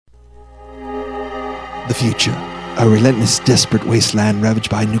The future, a relentless, desperate wasteland ravaged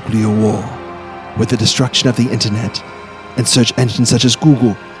by nuclear war. With the destruction of the internet and search engines such as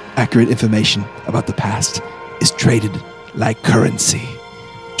Google, accurate information about the past is traded like currency.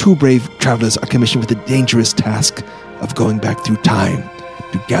 Two brave travelers are commissioned with the dangerous task of going back through time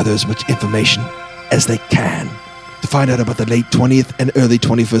to gather as much information as they can to find out about the late 20th and early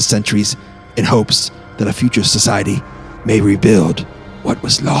 21st centuries in hopes that a future society may rebuild what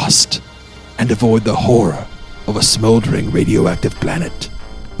was lost and avoid the horror of a smoldering radioactive planet.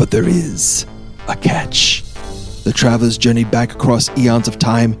 But there is a catch. The travelers' journey back across eons of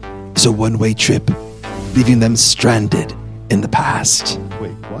time is a one-way trip, leaving them stranded in the past.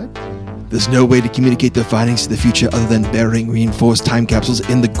 Wait, what? There's no way to communicate their findings to the future other than burying reinforced time capsules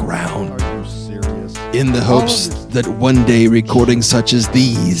in the ground. Are you serious? In the hopes that one day recordings such as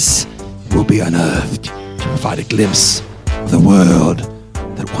these will be unearthed to provide a glimpse of the world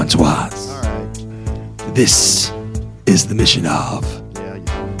that once was. All right. This is the mission of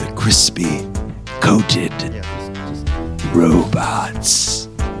the crispy, coated robots.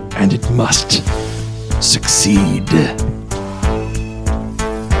 And it must succeed.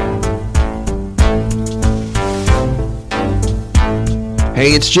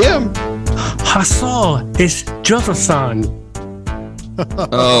 Hey, it's Jim. Hassel, it's Joseph-san.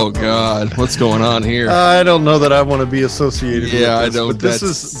 Oh God, what's going on here? I don't know that I want to be associated with this. I don't. But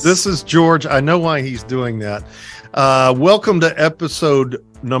this is George. I know why he's doing that. Welcome to episode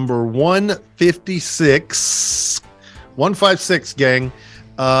number 156. 156, gang.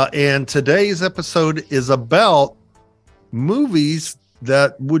 And today's episode is about movies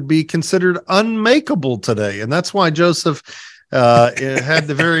that would be considered unmakeable today. And that's why Joseph it had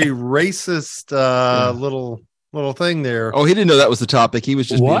the very racist little thing there. Oh, he didn't know that was the topic. He was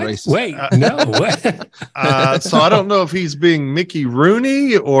just being racist. Wait, no. So I don't know if he's being Mickey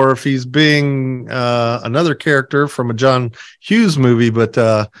Rooney or if he's being another character from a John Hughes movie, but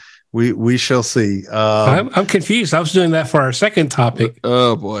we shall see. I'm confused. I was doing that for our second topic.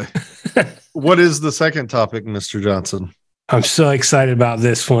 Oh boy. What is the second topic, Mr. Johnson? I'm so excited about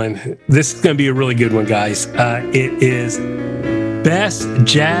this one. This is going to be a really good one, guys. It is Best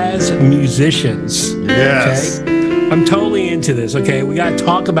Jazz Musicians. Yes. Okay? I'm totally into this. Okay, we got to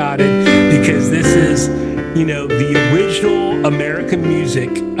talk about it because this is, the original American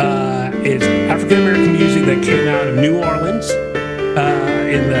music. It's African American music that came out of New Orleans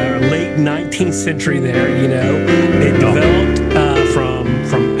in the late 19th century. There, it developed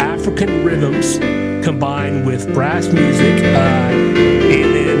from African rhythms combined with brass music, and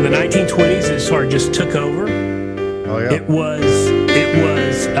in the 1920s, it sort of just took over. Oh yeah. It was,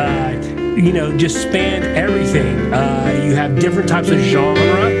 just spanned everything. You have different types of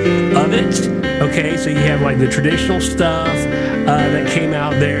genre of it. Okay, so you have like the traditional stuff that came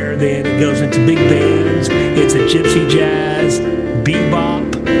out there. Then it goes into big bands. It's a gypsy jazz,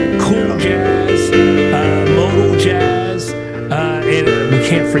 bebop, cool jazz, modal jazz, and we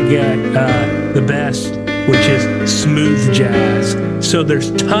can't forget the best, which is smooth jazz. So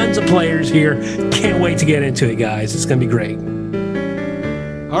there's tons of players here. Can't wait to get into it, guys. It's going to be great.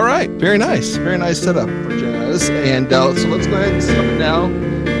 All right. Very nice. Very nice setup for jazz. And so let's go ahead and start now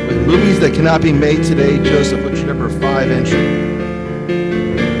with movies that cannot be made today. Joseph, what's your number 5 entry?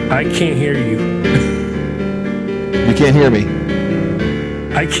 I can't hear you. You can't hear me.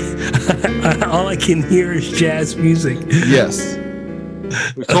 All I can hear is jazz music. Yes.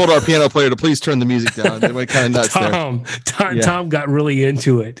 We told our piano player to please turn the music down. They went kind of nuts Tom got really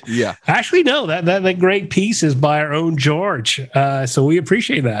into it. Yeah. Actually, no, that great piece is by our own George. So we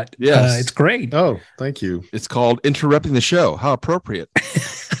appreciate that. Yes. It's great. Oh, thank you. It's called Interrupting the Show. How appropriate.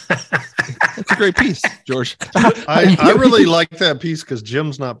 That's a great piece, George. I really like that piece because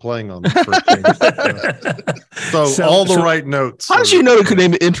Jim's not playing on the first so all the right notes. How did you know it could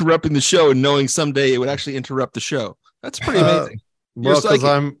name it Interrupting the Show and knowing someday it would actually interrupt the show? That's pretty amazing. Well,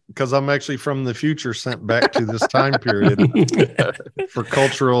 because I'm actually from the future, sent back to this time period for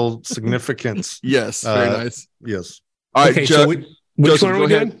cultural significance. Yes, very nice. Yes. All right, okay, so which Joseph, one are we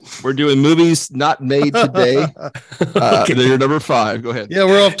doing? We're doing movies not made today. They're your number 5. Go ahead. Yeah,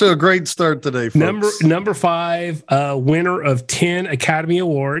 we're off to a great start today, folks. Number 5, winner of 10 Academy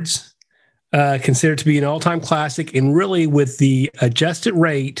Awards, considered to be an all-time classic, and really with the adjusted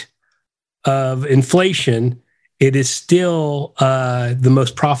rate of inflation, it is still the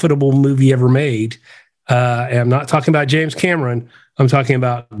most profitable movie ever made. And I'm not talking about James Cameron. I'm talking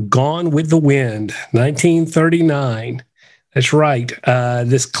about Gone with the Wind, 1939. That's right.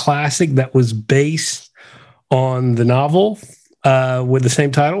 This classic that was based on the novel with the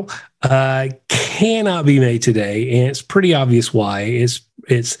same title cannot be made today, and it's pretty obvious why. It's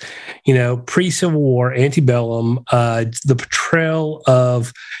pre-Civil War, antebellum, the portrayal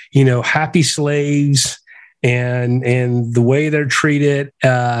of happy slaves and the way they're treated.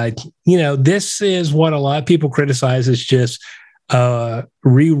 This is what a lot of people criticize as just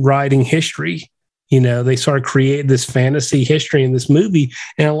rewriting history. They started creating this fantasy history in this movie,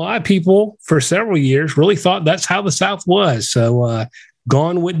 and a lot of people for several years really thought that's how the South was. So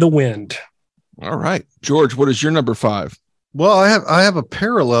Gone with the Wind. All right, George, what is your number 5? Well, I have a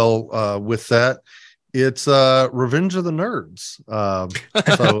parallel with that. It's Revenge of the Nerds.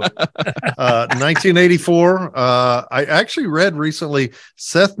 1984. I actually read recently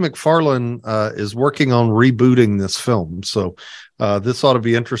Seth MacFarlane is working on rebooting this film, so this ought to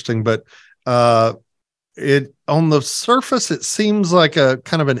be interesting. But it on the surface, it seems like a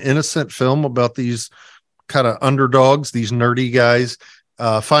kind of an innocent film about these kind of underdogs, these nerdy guys,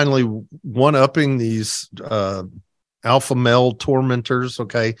 finally one-upping these alpha male tormentors,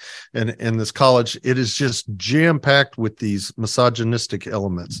 okay, and in this college. It is just jam-packed with these misogynistic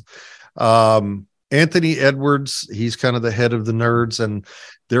elements. Anthony Edwards, he's kind of the head of the nerds, and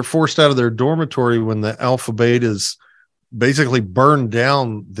they're forced out of their dormitory when the Alpha Betas basically burned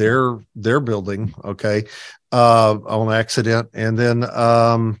down their building, okay, on accident. And then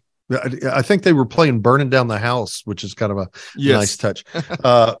I think they were playing Burning Down the House, which is kind of a nice touch.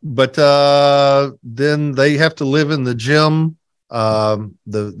 But then they have to live in the gym.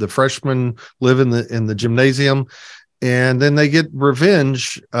 The freshmen live in the gymnasium, and then they get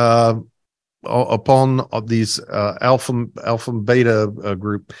revenge upon these alpha beta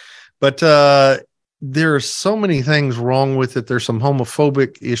group. But there are so many things wrong with it. There's some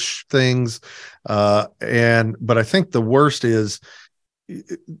homophobic-ish things. But I think the worst is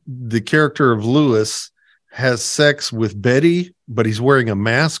the character of Lewis has sex with Betty, but he's wearing a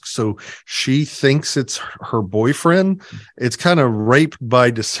mask, so she thinks it's her boyfriend. It's kind of rape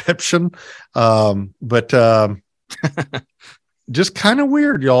by deception. Just kind of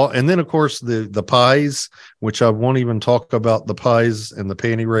weird, y'all. And then, of course, the pies, which I won't even talk about the pies and the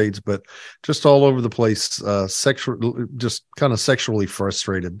panty raids, but just all over the place, just kind of sexually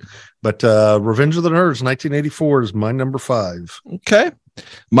frustrated. But Revenge of the Nerds, 1984 is my number 5. Okay.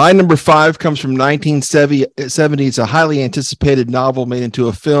 My number 5 comes from 1970. It's a highly anticipated novel made into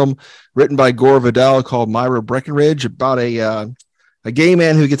a film written by Gore Vidal called Myra Breckinridge, about a gay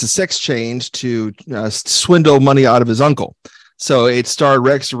man who gets a sex change to swindle money out of his uncle. So it starred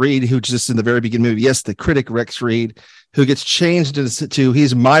Rex Reed, who just in the very beginning of the movie, yes, the critic Rex Reed, who gets changed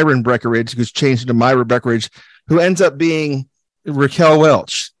he's Myron Breckinridge, who's changed into Myra Breckinridge, who ends up being Raquel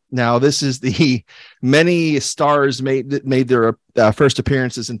Welch. Now, this is the many stars made their first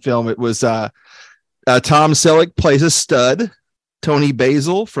appearances in film. It was Tom Selleck plays a stud. Tony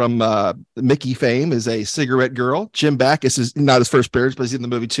Basil from Mickey fame is a cigarette girl. Jim Backus is not his first appearance, but he's in the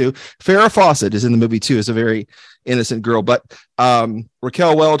movie too. Farrah Fawcett is in the movie too, as a very innocent girl. But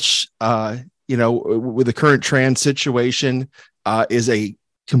Raquel Welch, with the current trans situation, is a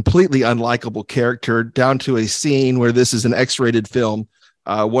completely unlikable character, down to a scene where this is an X-rated film.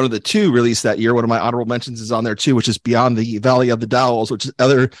 One of the two released that year. One of my honorable mentions is on there too, which is Beyond the Valley of the Dolls, which is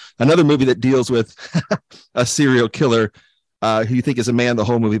another movie that deals with a serial killer who you think is a man the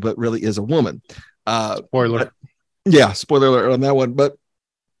whole movie, but really is a woman. Spoiler. Spoiler alert on that one. But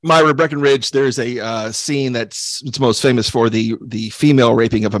Myra Breckinridge, there's a scene it's most famous for the female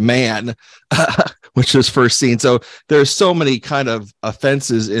raping of a man, which is first seen. So there's so many kind of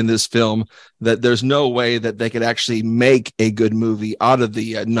offenses in this film that there's no way that they could actually make a good movie out of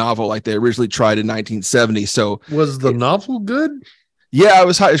the novel like they originally tried in 1970. So was the novel good? Yeah, it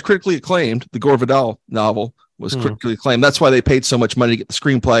was critically acclaimed. The Gore Vidal novel was critically acclaimed. That's why they paid so much money to get the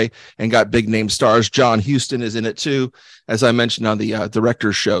screenplay and got big name stars. John Huston is in it too, as I mentioned on the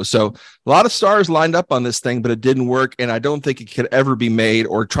director's show. So a lot of stars lined up on this thing, but it didn't work. And I don't think it could ever be made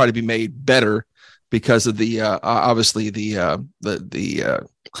or try to be made better because of the obviously the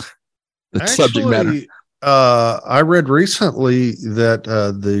subject matter. I read recently that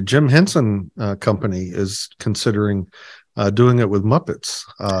the Jim Henson Company is considering doing it with Muppets.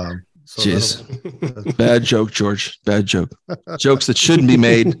 Jeez. Bad joke, George. Bad joke. Jokes that shouldn't be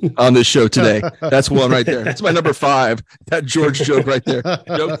made on this show today. That's one right there. That's my number 5. That George joke right there.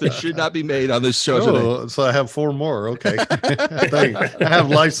 Jokes that should not be made on this show today. So I have 4 more. Okay. I have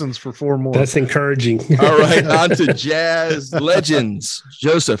license for 4 more. That's encouraging. All right. On to jazz legends.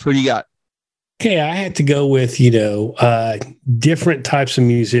 Joseph, who do you got? Okay, I had to go with, different types of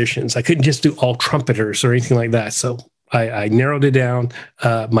musicians. I couldn't just do all trumpeters or anything like that. So I narrowed it down.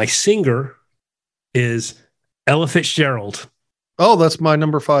 My singer is Ella Fitzgerald. Oh, that's my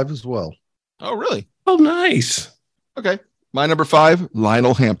number 5 as well. Oh, really? Oh, nice. Okay. My number 5,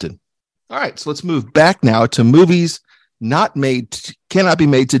 Lionel Hampton. All right. So let's move back now to movies cannot be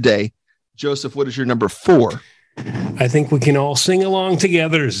made today. Joseph, what is your number 4? I think we can all sing along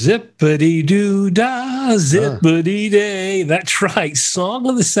together. Zippity doo dah, zippity day. That's right. Song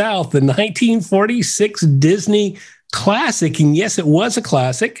of the South, the 1946 Disney classic. And yes, it was a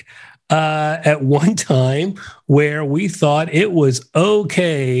classic at one time where we thought it was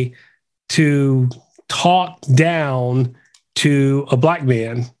okay to talk down to a black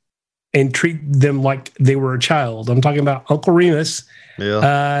man and treat them like they were a child. I'm talking about Uncle Remus.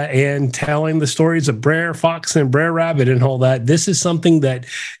 Yeah. And telling the stories of Brer Fox and Brer Rabbit and all that. This is something that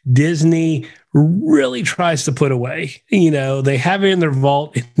Disney really tries to put away. You know, they have it in their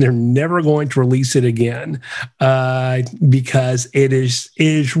vault and they're never going to release it again because it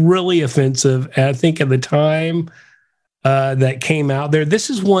is really offensive. And I think at the time that came out there,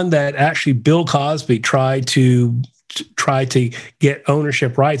 this is one that actually Bill Cosby tried to get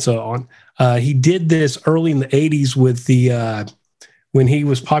ownership rights on. He did this early in the 80s with the when he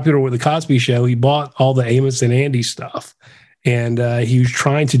was popular with the Cosby Show. He bought all the Amos and Andy stuff, and he was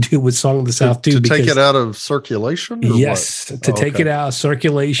trying to do with Song of the South too. To take it out of circulation? Yes, to take it out of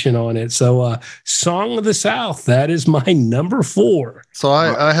circulation on it. So Song of the South, that is my number 4. So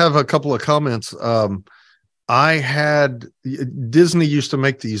I have a couple of comments. Disney used to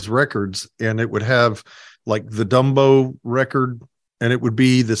make these records, and it would have like the Dumbo record, and it would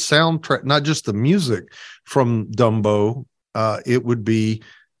be the soundtrack, not just the music from Dumbo. It would be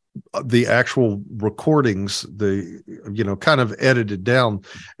the actual recordings, kind of edited down.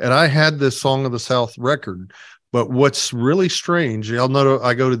 And I had this Song of the South record. But what's really strange, y'all know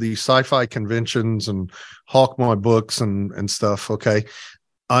I go to the sci-fi conventions and hawk my books and stuff. Okay.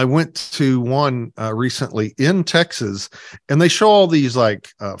 I went to one recently in Texas, and they show all these like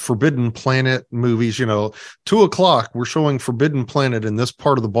Forbidden Planet movies, 2:00, we're showing Forbidden Planet in this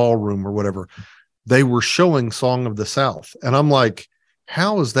part of the ballroom or whatever. They were showing Song of the South. And I'm like,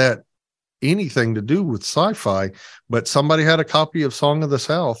 how is that anything to do with sci-fi? But somebody had a copy of Song of the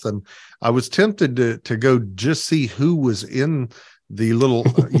South, and I was tempted to go just see who was in the little,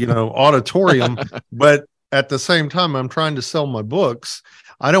 auditorium. But at the same time, I'm trying to sell my books.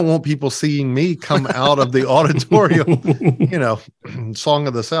 I don't want people seeing me come out of the auditorium, Song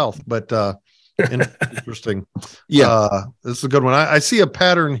of the South. But interesting. Yeah. This is a good one. I see a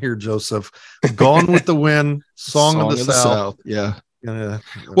pattern here, Joseph. Gone with the Wind, Song of the South. Yeah. Well,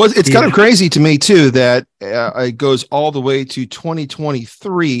 it's kind of crazy to me too that it goes all the way to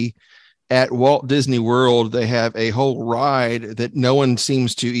 2023 at Walt Disney World. They have a whole ride that no one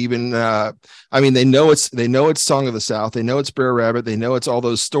seems to even they know it's Song of the South, they know it's Brer Rabbit, they know it's all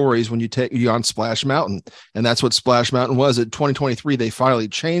those stories when you take you on Splash Mountain, and that's what Splash Mountain was. At 2023 they finally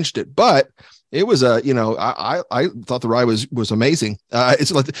changed it, but it was I thought the ride was amazing.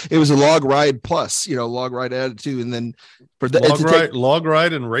 It's like it was a log ride plus, log ride added to, and then for the log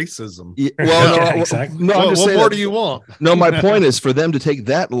ride and racism. Exactly. What more do you want? No, my point is for them to take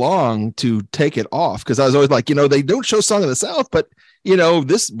that long to take it off, because I was always like, they don't show Song of the South, but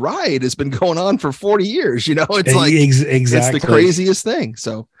this ride has been going on for 40 years. It's like exactly. It's the craziest thing.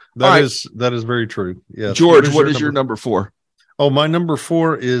 So that is very true. Yeah, George, what is your number 4? Oh, my number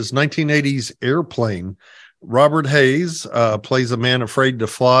 4 is 1980's Airplane. Robert Hayes plays a man afraid to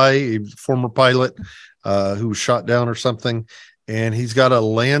fly, a former pilot who was shot down or something, and he's got to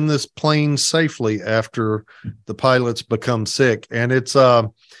land this plane safely after the pilots become sick. And it's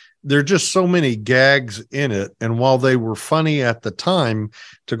there are just so many gags in it, and while they were funny at the time,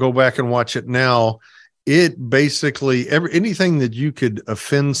 to go back and watch it now, it basically anything that you could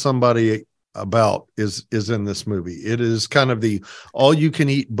offend somebody about is in this movie. It is kind of the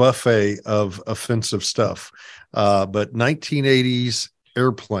all-you-can-eat buffet of offensive stuff. But 1980s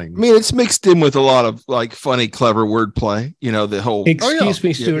Airplane. I mean, it's mixed in with a lot of like funny, clever wordplay. The whole. Excuse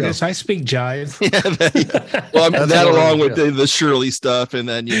me, stewardess. I speak jive. Well, that along with the Shirley stuff, and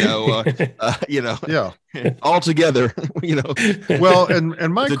then all together. Well,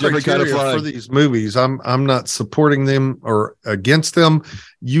 and my criteria for these movies, I'm not supporting them or against them.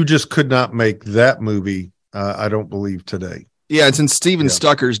 You just could not make that movie. I don't believe today. Yeah, and since Steven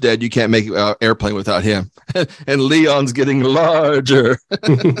Stucker's dead, you can't make Airplane without him. And Leon's getting larger.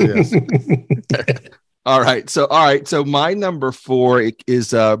 All right. So my number 4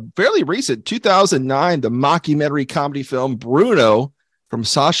 is fairly recent, 2009, the mockumentary comedy film Bruno from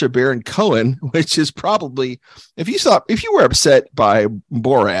Sacha Baron Cohen, which is probably, if you were upset by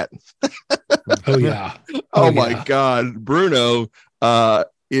Borat. Oh my God, Bruno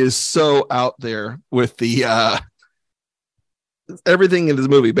is so out there with the everything in this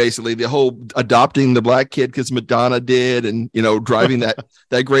movie, basically the whole adopting the black kid because Madonna did, and driving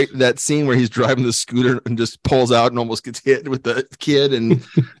that scene where he's driving the scooter and just pulls out and almost gets hit with the kid, and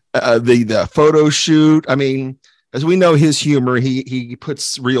the photo shoot. I mean, as we know, his humor, he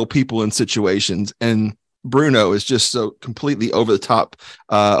puts real people in situations, and Bruno is just so completely over the top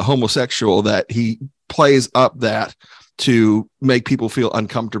homosexual that he plays up that to make people feel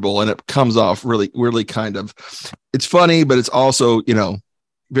uncomfortable, and it comes off really, really kind of, it's funny, but it's also,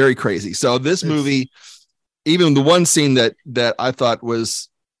 very crazy. So this movie, even the one scene that I thought was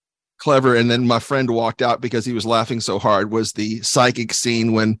clever, and then my friend walked out because he was laughing so hard, was the psychic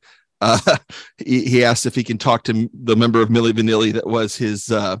scene when he asked if he can talk to the member of Milli Vanilli that was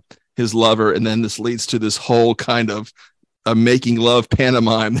his lover, and then this leads to this whole kind of a making love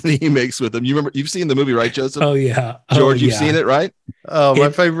pantomime that he makes with him. You've seen the movie, right, Joseph? Oh yeah, George, you've seen it, right? Oh,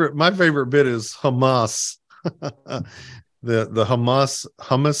 my favorite bit is Hamas. the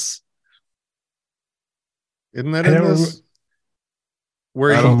hummus. Isn't that in this?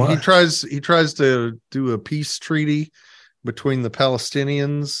 Where he tries to do a peace treaty between the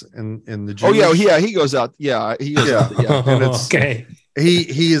Palestinians and the Jews. Oh yeah, he goes out. Yeah, he goes out. Yeah. And it's okay.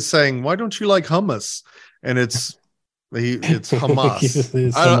 He is saying, "Why don't you like hummus?" And it's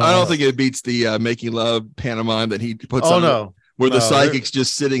Hamas. I don't think it beats the making love pantomime that he puts on. No. Where the psychic's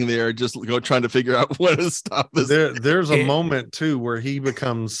just sitting there, just trying to figure out when to stop this. There's a moment too where he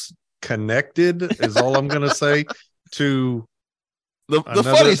becomes connected, is all I'm going to say, to the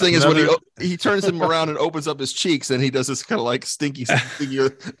funny thing is when he turns him around and opens up his cheeks, and he does this kind of like stinky.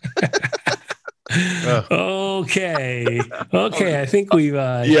 Okay. I think we've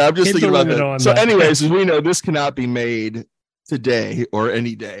I'm just thinking about that. So anyways, as we know, this cannot be made today or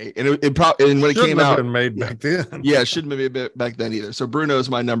any day, and it probably, and when it came out, been made back then. Yeah, it shouldn't have been back then either. So Bruno is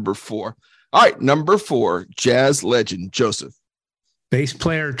my number 4. All right, number 4, jazz legend Joseph. Bass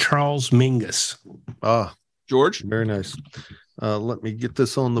player Charles Mingus. George, very nice. Let me get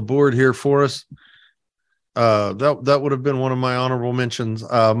this on the board here for us. That would have been one of my honorable mentions.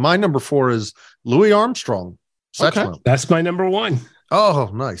 My number 4 is Louis Armstrong. Okay. That's my number 1. Oh,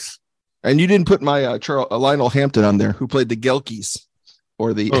 nice. And you didn't put my Lionel Hampton on there, who played the Gelkies,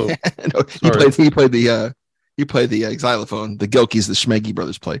 or the no, he played the xylophone. The Gelkies, the Schmeggy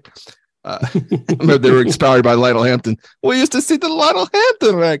brothers played. Remember, they were inspired by Lionel Hampton. We used to see the Lionel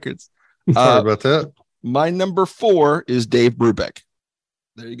Hampton records. Sorry about that. My number 4 is Dave Brubeck.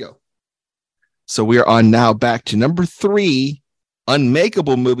 There you go. So we are on now back to number 3,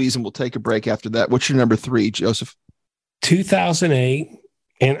 unmakeable movies, and we'll take a break after that. What's your number 3, Joseph? 2008.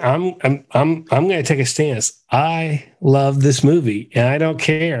 And I'm going to take a stance. I love this movie, and I don't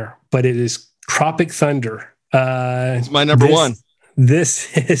care, but it is Tropic Thunder. It's my number 1.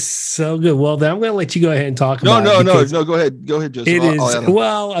 This is so good. Well, then I'm going to let you go ahead and talk about it. No. Go ahead, Joseph. It is.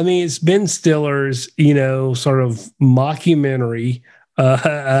 Well, I mean, it's Ben Stiller's, sort of mockumentary,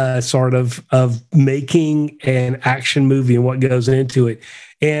 sort of making an action movie and what goes into it.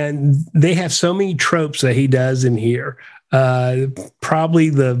 And they have so many tropes that he does in here. Probably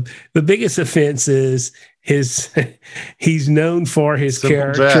the biggest offense is he's known for his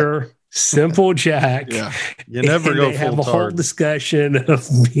character, Simple Jack. Yeah, you never go full. They have a whole discussion of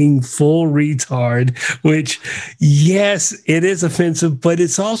being full retard, which, yes, it is offensive, but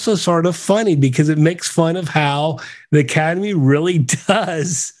it's also sort of funny because it makes fun of how the Academy really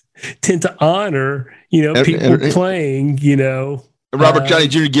does tend to honor, people playing, Robert Downey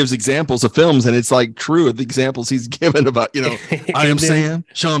Jr. gives examples of films, and it's like true of the examples he's given about, I Am Sam,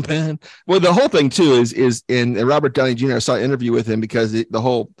 Sean Penn. Well, the whole thing too is in Robert Downey Jr. I saw an interview with him because the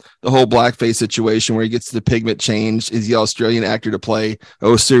whole blackface situation where he gets the pigment changed is the Australian actor to play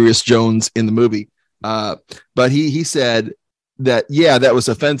Sirius Jones in the movie. But he said that, that was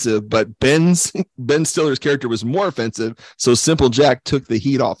offensive, but Ben Stiller's character was more offensive. So Simple Jack took the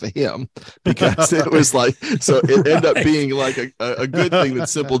heat off of him because it was like, so it ended up being like a good thing that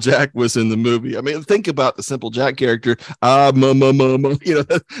Simple Jack was in the movie. I mean, think about the Simple Jack character.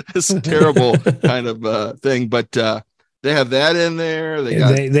 This terrible kind of thing, but they have that in there.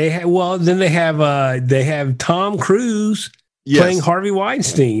 They have Tom Cruise. Yes. Playing Harvey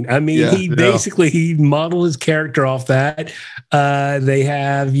Weinstein. I mean, he modeled his character off that. They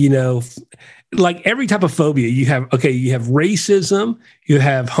have, like every type of phobia. You have racism, you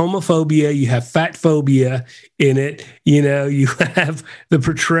have homophobia, you have fat phobia in it. You have the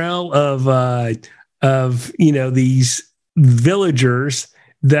portrayal of these villagers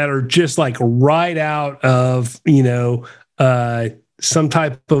that are just like right out of, some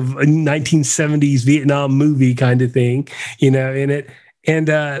type of 1970s Vietnam movie kind of thing, in it. And,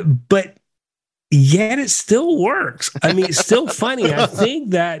 but yet it still works. I mean, it's still funny. I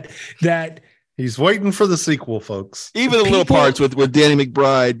think that he's waiting for the sequel, folks. Even the little parts with Danny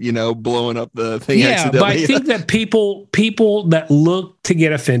McBride, blowing up the thing. Yeah, but I think that people that look to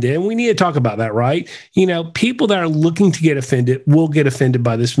get offended, and we need to talk about that, right? People that are looking to get offended will get offended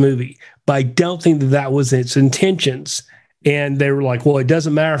by this movie. But I don't think that was its intentions. And they were like, well, it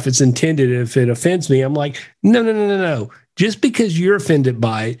doesn't matter if it's intended, if it offends me. I'm like, no. Just because you're offended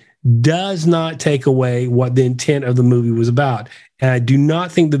by it does not take away what the intent of the movie was about. And I do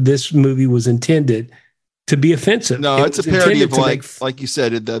not think that this movie was intended to be offensive. No, it's a parody of like you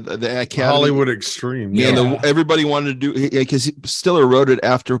said, the Academy. Hollywood Extreme. Yeah, and everybody wanted to do, because Stiller wrote it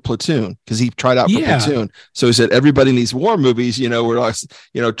after Platoon, because he tried out for Platoon. So he said everybody in these war movies, were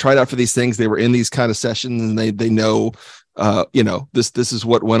tried out for these things. They were in these kind of sessions, and they know, this is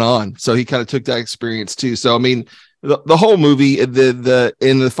what went on. So he kind of took that experience too. So I mean, the whole movie, and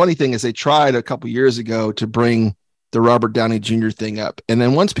the funny thing is, they tried a couple years ago to bring the Robert Downey Jr. thing up, and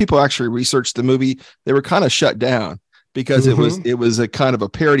then once people actually researched the movie, they were kind of shut down, because it was a kind of a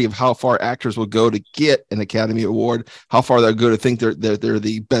parody of how far actors will go to get an Academy Award, how far they'll go to think they're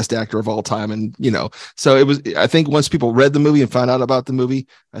the best actor of all time, and so it was. I think once people read the movie and found out about the movie,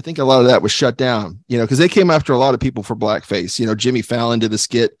 I think a lot of that was shut down, because they came after a lot of people for blackface. Jimmy Fallon did the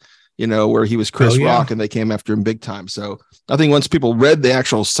skit, where he was Chris Rock, and they came after him big time. So I think once people read the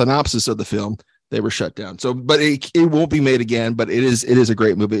actual synopsis of the film, they were shut down. So, but it won't be made again. But it is a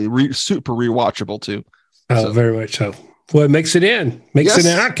great movie, super rewatchable too. Oh, very much so. Well, it makes it in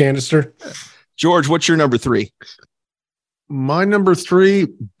our canister. George, what's your number 3? My number 3,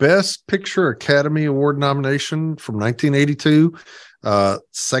 Best Picture Academy Award nomination from 1982,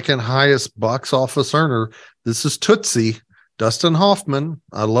 second highest box office earner. This is Tootsie, Dustin Hoffman.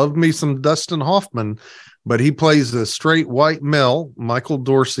 I love me some Dustin Hoffman, but he plays a straight white male, Michael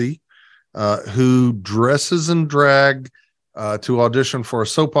Dorsey, who dresses in drag to audition for a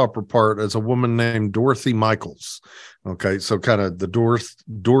soap opera part as a woman named Dorothy Michaels. Okay, so kind of the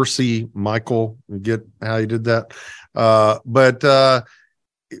Dorsey Michael. You get how he did that? But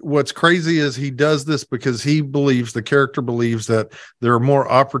what's crazy is he does this because the character believes that there are more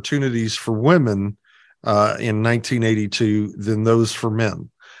opportunities for women in 1982 than those for men.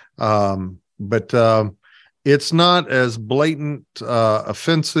 But it's not as blatant,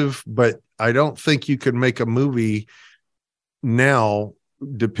 offensive, but I don't think you could make a movie now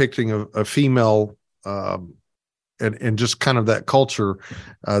depicting a female, and just kind of that culture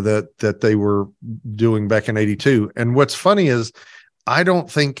that they were doing back in 82. And what's funny is, I don't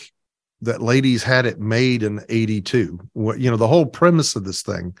think that ladies had it made in 82. The whole premise of this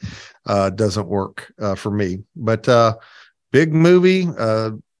thing doesn't work for me. But big movie.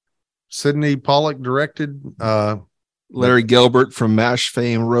 Sidney Pollack directed. Larry Gilbert from MASH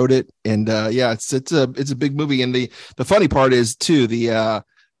fame wrote it, and it's a big movie. And the funny part is too the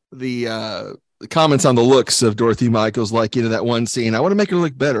comments on the looks of Dorothy Michaels, like that one scene. I want to make her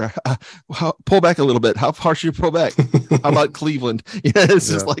look better. Pull back a little bit. How far should you pull back? How about Cleveland? It's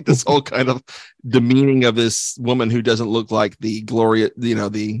just like this whole kind of demeaning of this woman who doesn't look like the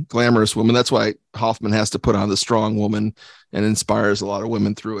the glamorous woman. That's why Hoffman has to put on the strong woman and inspires a lot of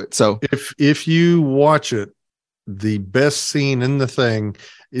women through it. So if you watch it, the best scene in the thing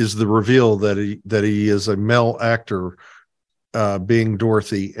is the reveal that he is a male actor, being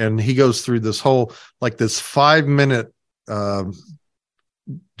Dorothy, and he goes through this whole this 5-minute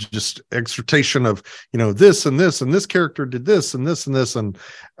just exhortation of this and this and this character did this and this and this, and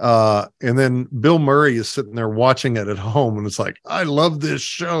then Bill Murray is sitting there watching it at home, and it's like, I love this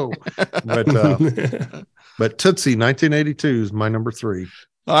show. But Tootsie 1982 is my number 3.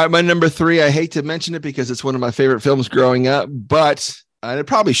 All right, my number 3, I hate to mention it because it's one of my favorite films growing up, but it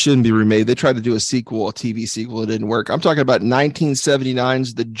probably shouldn't be remade. They tried to do a TV sequel. It didn't work. I'm talking about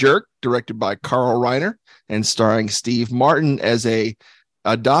 1979's The Jerk, directed by Carl Reiner and starring Steve Martin as the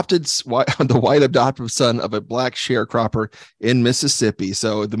white adoptive son of a black sharecropper in Mississippi.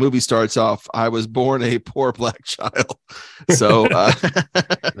 So the movie starts off, I was born a poor black child. So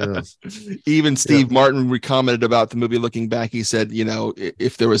even Steve Martin commented about the movie looking back. He said,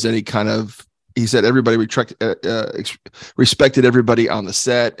 if there was any kind of, he said everybody respected everybody on the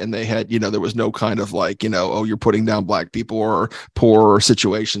set, and they had, there was no kind of oh, you're putting down black people or poor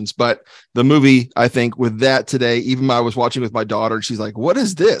situations. But the movie, I think with that today, even I was watching with my daughter, and she's like, what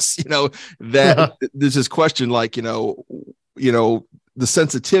is this? There's this question, the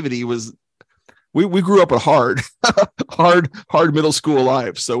sensitivity was, we grew up a hard middle school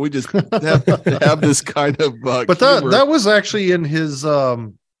life. So we just have this kind of, but that was actually in his,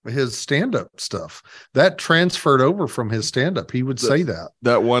 his stand-up stuff. That transferred over from his stand-up. He would say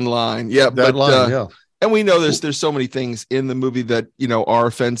that one line. Yeah, that line. Yeah. And we know there's so many things in the movie that, are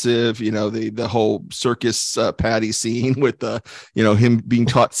offensive, the whole circus Patty scene with him being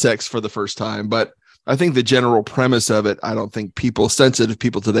taught sex for the first time. But I think the general premise of it, I don't think sensitive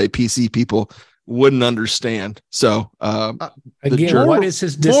people today, PC people, wouldn't understand. So again, what is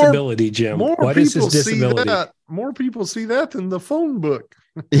his disability, Jim? What is his disability? More people see that than the phone book.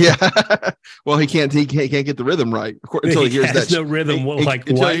 Yeah. Well, he can't get the rhythm right until he hears that. No rhythm. White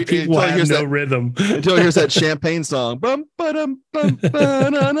people have no rhythm until he hears that champagne song. Bum, ba-dum, bum,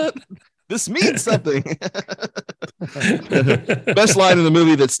 ba-na-na. This means something. Best line in the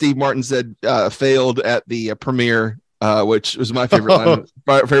movie that Steve Martin said failed at the premiere, which was my favorite line.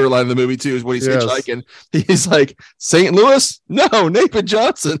 My favorite line in the movie too is when he's hitchhiking. He's like, "St. Louis? No, Nathan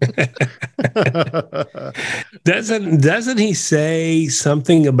Johnson." Doesn't he say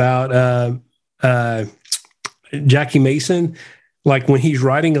something about Jackie Mason? Like when he's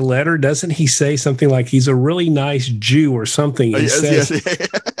writing a letter, doesn't he say something like he's a really nice Jew or something? He says,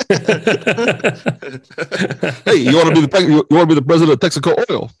 "Hey, you want to be the president of Texaco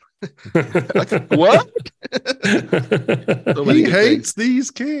Oil?" Like, what? He hates these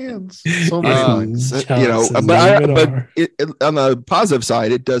cans. So many things. On the positive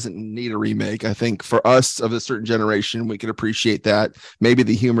side, it doesn't need a remake. I think for us of a certain generation, we can appreciate that. Maybe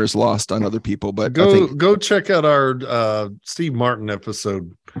the humor is lost on other people, but go check out our Steve Martin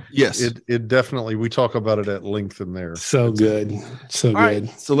episode. Yes, it definitely, we talk about it at length in there. So good. So All good. Right,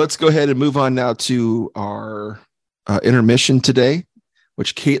 so let's go ahead and move on now to our intermission today,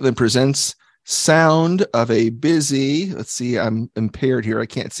 which Caitlin presents sound of a busy, let's see, I'm impaired here. I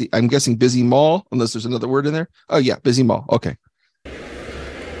can't see. I'm guessing busy mall, unless there's another word in there. Oh yeah, busy mall. Okay.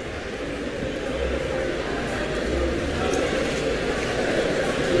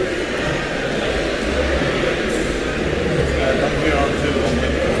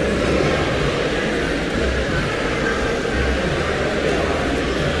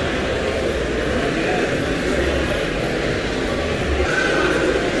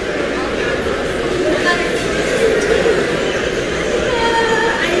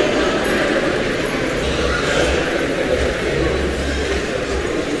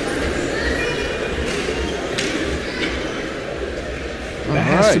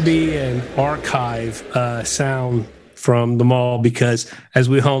 To be an archive sound from the mall, because as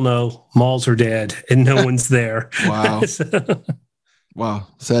we all know, malls are dead and no one's there. Wow. Wow.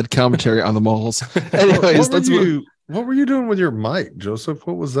 Sad commentary on the malls. Anyways, what were you doing with your mic, Joseph?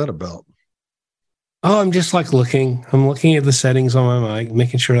 What was that about? Oh, I'm just like looking. I'm looking at the settings on my mic,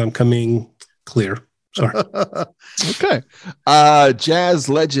 making sure I'm coming clear. Sorry. Okay. Jazz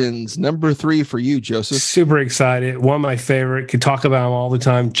Legends, number 3 for you, Joseph. Super excited. One of my favorite. Could talk about him all the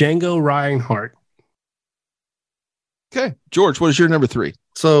time. Django Reinhardt. Okay. George, what is your number 3?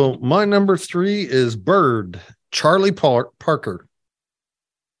 So my number 3 is Bird, Charlie Parker.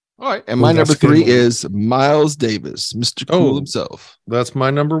 All right. And my number 3 is Miles Davis, Mr. Cool himself. That's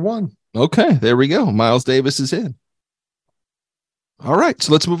my number 1. Okay. There we go. Miles Davis is in. All right,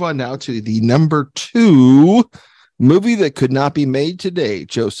 so let's move on now to the number 2 movie that could not be made today,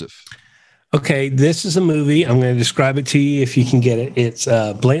 Joseph. Okay, this is a movie. I'm going to describe it to you if you can get it. It's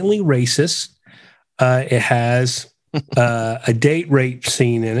blatantly racist. It has a date rape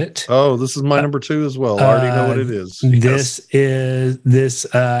scene in it. Oh, this is my number 2 as well. I already know what it is. This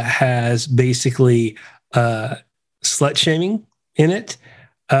has basically slut shaming in it,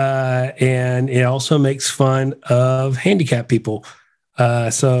 and it also makes fun of handicapped people.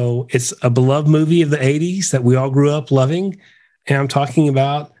 So it's a beloved movie of the 80s that we all grew up loving. And I'm talking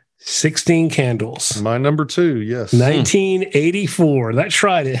about 16 Candles. My number 2, yes. 1984. That's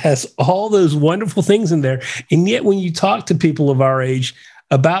right. It has all those wonderful things in there. And yet when you talk to people of our age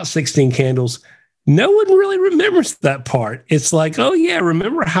about 16 Candles, no one really remembers that part. It's like, oh yeah,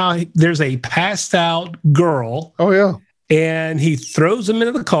 remember how there's a passed out girl. Oh yeah. And he throws him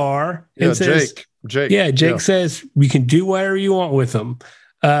into the car and says, Jake says, you can do whatever you want with them.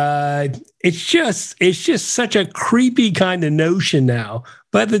 It's just such a creepy kind of notion now.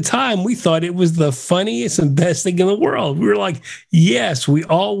 But at the time, we thought it was the funniest and best thing in the world. We were like, yes, we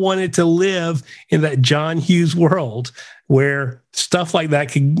all wanted to live in that John Hughes world where stuff like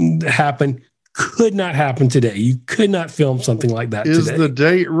that could happen. Could not happen today. You could not film something like that today. Is the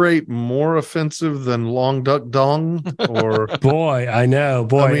date rape more offensive than Long Duck Dong? Or boy, I know.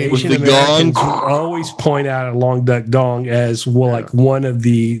 Boy, I mean, Asian Americans always point out a Long Duck Dong as like one of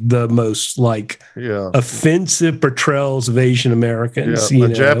the most offensive portrayals of Asian Americans. Yeah,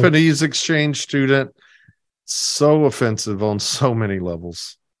 Japanese exchange student, so offensive on so many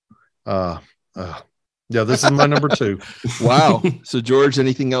levels. Uh, yeah, this is my number 2. Wow. So, George,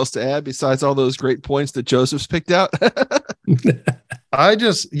 anything else to add besides all those great points that Joseph's picked out? I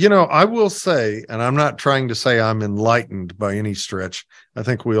just, I will say, and I'm not trying to say I'm enlightened by any stretch. I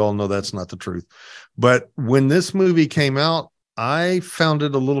think we all know that's not the truth. But when this movie came out, I found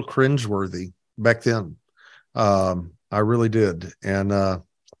it a little cringeworthy back then. I really did. And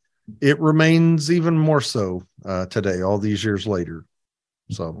it remains even more so today, all these years later.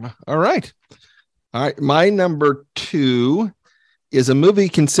 So, all right. My number 2 is a movie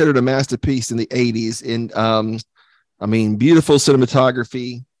considered a masterpiece in the 80s. Beautiful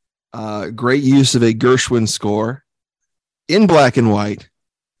cinematography, great use of a Gershwin score in black and white.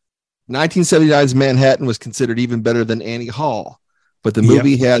 1979's Manhattan was considered even better than Annie Hall, but the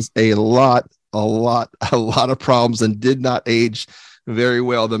movie has a lot of problems and did not age very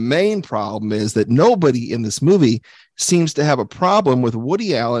well. The main problem is that nobody in this movie seems to have a problem with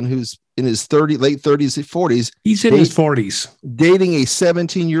Woody Allen, who's in his late 30s, 40s. He's in his 40s, dating a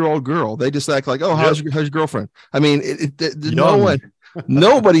 17-year-old girl. They just act like, oh, how's your girlfriend? I mean,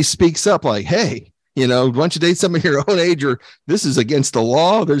 nobody speaks up like, hey, why don't you date somebody your own age, or this is against the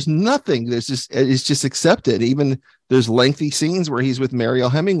law? There's nothing. It's just accepted. Even there's lengthy scenes where he's with Mariel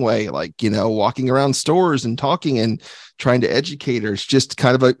Hemingway, walking around stores and talking and trying to educate her. It's just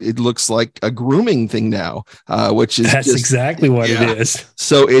kind of it looks like a grooming thing now, that's exactly what it is.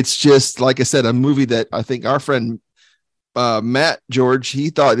 So it's just, like I said, a movie that I think our friend Matt George,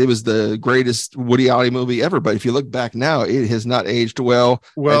 he thought it was the greatest Woody Allen movie ever, but if you look back now, it has not aged well.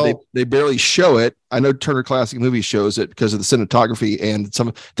 They barely show it. I know Turner Classic Movies shows it because of the cinematography, and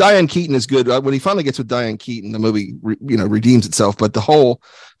Diane Keaton is good. When he finally gets with Diane Keaton, the movie redeems itself. But the whole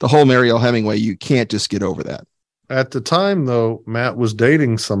Mariel Hemingway, you can't just get over that. At the time, though, Matt was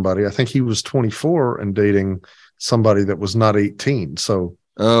dating somebody. I think he was 24 and dating somebody that was not 18. So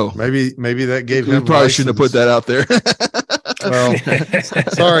maybe that gave him. Probably shouldn't have put that out there. Well,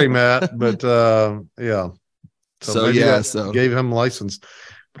 sorry, Matt, but yeah. So gave him license.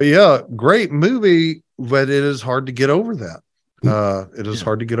 But yeah, great movie, but it is hard to get over that. It is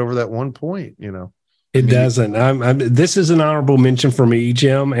hard to get over that one point, It doesn't. This is an honorable mention for me,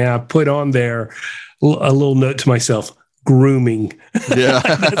 Jim, and I put on there a little note to myself: grooming. Yeah,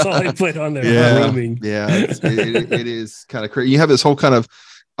 that's all I put on there. Yeah. Grooming. Yeah, it is kind of crazy. You have this whole kind of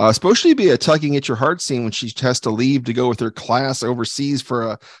supposed to be a tugging at your heart scene when she has to leave to go with her class overseas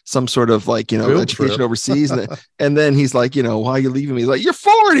for some sort of education overseas, and then he's like, why are you leaving me? He's like, you're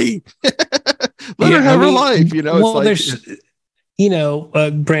 40. Let her have her life. Well, there's,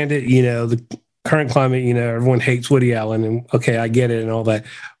 granted, the current climate, everyone hates Woody Allen, and okay, I get it and all that.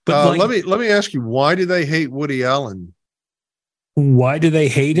 But let me ask you, why do they hate Woody Allen? Why do they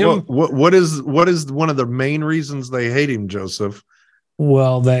hate him? What is one of the main reasons they hate him, Joseph?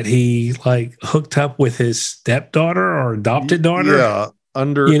 Well, that he hooked up with his stepdaughter or adopted daughter. Yeah,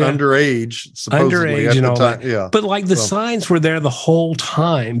 underage, supposedly at the time. Yeah, but the signs were there the whole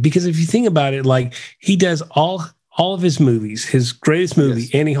time, because if you think about it, he does all of his movies. His greatest movie,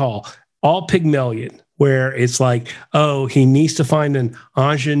 Annie Hall, all Pygmalion, where it's he needs to find an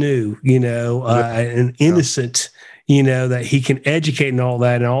ingenue, an innocent. That he can educate and all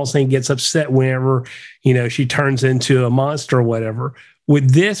that, and all of a sudden gets upset whenever, she turns into a monster or whatever.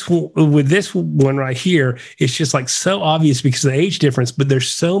 With this one right here, it's just so obvious because of the age difference, but there's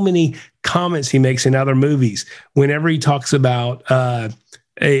so many comments he makes in other movies. Whenever he talks about Play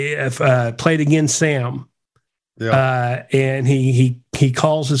It Again, Sam, and he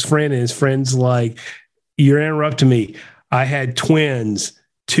calls his friend, and his friend's like, you're interrupting me. I had twins.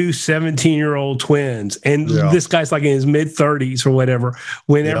 2 17-year-old twins, and this guy's in his mid-30s or whatever.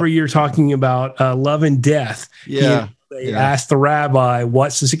 Whenever you're talking about love and death, they ask the rabbi,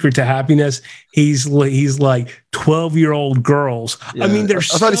 "What's the secret to happiness?" He's like 12-year-old girls. Yeah. I mean, I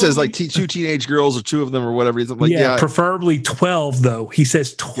thought he says 2 teenage girls or 2 of them or whatever. He's preferably 12 though. He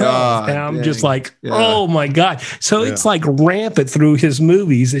says 12, and I'm just oh my god. So it's rampant through his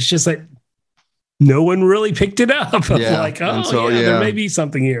movies. It's just no one really picked it up. There may be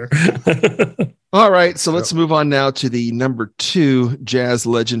something here. All right, so let's move on now to the number 2 jazz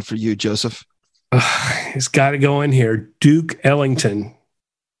legend for you, Joseph. It's got to go in here. Duke Ellington.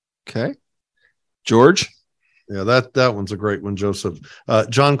 Okay. George? Yeah, that one's a great one, Joseph.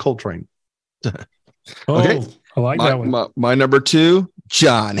 John Coltrane. Okay. I like that one. My number 2,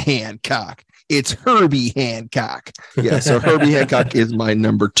 John Hancock. It's Herbie Hancock. Yeah, so Herbie Hancock is my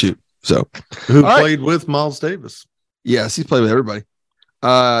number 2. So, who played with Miles Davis? Yes, he's played with everybody.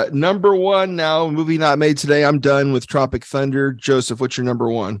 Number 1 now, movie not made today. I'm done with Tropic Thunder. Joseph, what's your number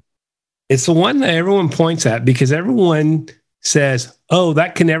 1? It's the one that everyone points at because everyone says, "Oh,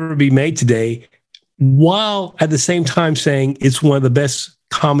 that can never be made today," while at the same time saying it's one of the best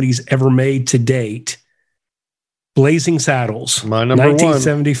comedies ever made to date. Blazing Saddles, my number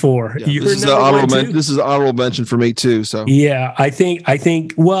 1974. Yeah, this is an honorable mention for me too. So yeah, I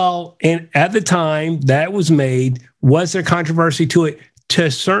think. Well, and at the time that was made, was there controversy to it to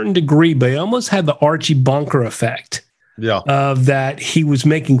a certain degree? But it almost had the Archie Bunker effect. Yeah, of that he was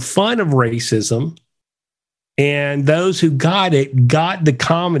making fun of racism, and those who got it got the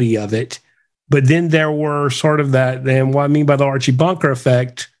comedy of it. But then there were sort of that. And what I mean by the Archie Bunker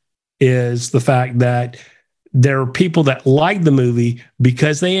effect is the fact that there are people that liked the movie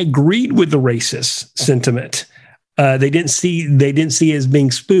because they agreed with the racist sentiment. They didn't see it as being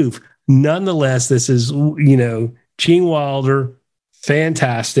spoof. Nonetheless, this is, Gene Wilder,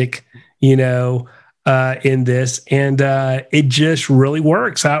 fantastic, in this, and it just really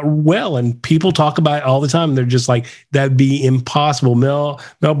works out well. And people talk about it all the time. They're just like, that'd be impossible. Mel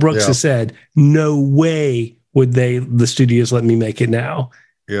Brooks has said, no way would the studios let me make it now.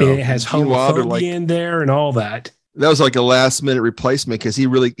 Yeah. And it has homophobia in there and all that. That was like a last minute replacement because he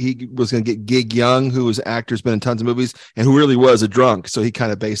was going to get Gig Young, who was an actor, has been in tons of movies, and who really was a drunk. So he kind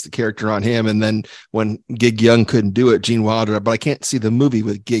of based the character on him. And then when Gig Young couldn't do it, Gene Wilder. But I can't see the movie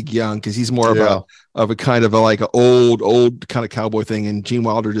with Gig Young because he's more of a kind of like an old kind of cowboy thing, and Gene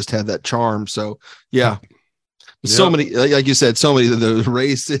Wilder just had that charm. So yeah. So many, like you said, so many of the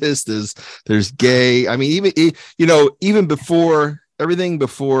racist. There's gay. I mean, even before. Everything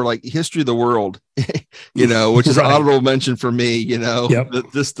before like History of the World, which is an honorable mention for me,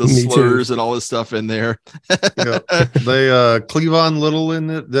 the slurs and all this stuff in there. They Cleavon Little in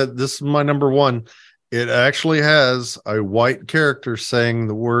it. This is my number one. It actually has a white character saying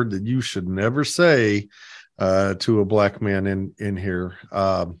the word that you should never say to a black man in here.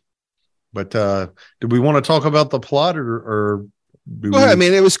 But do we want to talk about the plot or I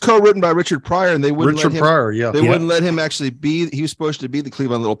mean, it was co-written by Richard Pryor, and they wouldn't wouldn't let him actually be. He was supposed to be the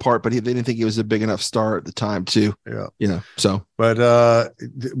Cleavon Little part, but they didn't think he was a big enough star at the time, too. Yeah, So, but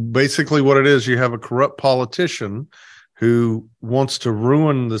basically, what it is, you have a corrupt politician who wants to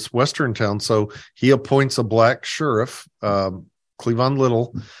ruin this Western town, so he appoints a black sheriff, Cleavon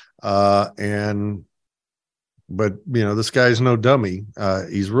Little, But this guy's no dummy.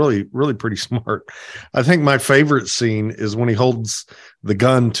 He's really, really pretty smart. I think my favorite scene is when he holds the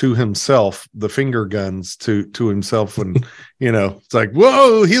gun to himself, the finger guns to himself, and it's like,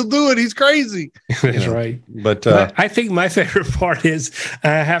 whoa, he'll do it. He's crazy. That's right. But I think my favorite part is, I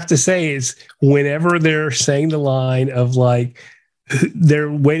have to say, is whenever they're saying the line of like they're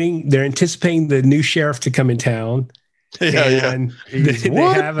anticipating the new sheriff to come in town. And they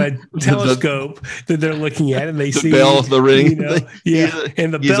have a telescope that they're looking at, and they see bell, the ring,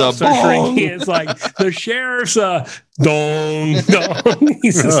 and the bell starts ringing. It's like the sheriff's dong dong.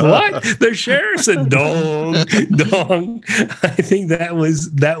 He says, "What? The sheriff's a dong dong." I think that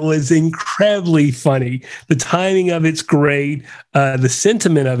was incredibly funny. The timing of it's great. The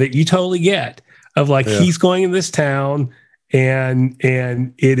sentiment of it, you totally get. Of like he's going in this town. And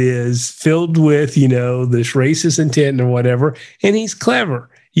it is filled with, this racist intent or whatever. And he's clever.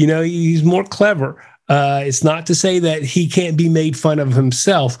 He's more clever. It's not to say that he can't be made fun of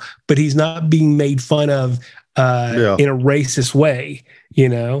himself, but he's not being made fun of in a racist way,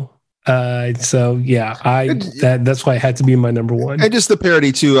 So that's why it had to be my number one. And just the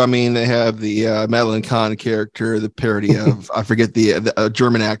parody too. I mean, they have the Madeline Kahn character, the parody of I forget the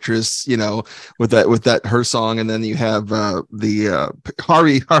German actress, with that her song, and then you have the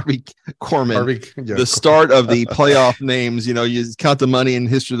Harvey Korman, the start of the playoff names. You count the money in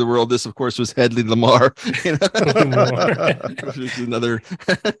History of the World. This, of course, was Hedley Lamar. Which is another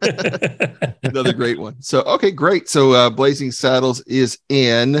great one. So okay, great. So Blazing Saddles is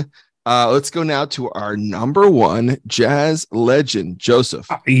in. Let's go now to our number one jazz legend, Joseph.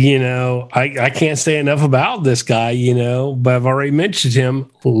 I can't say enough about this guy, but I've already mentioned him,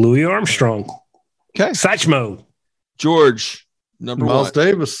 Louis Armstrong. Okay. Satchmo. George, number Miles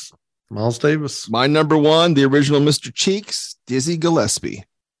one. Miles Davis. My number one, the original Mr. Cheeks, Dizzy Gillespie.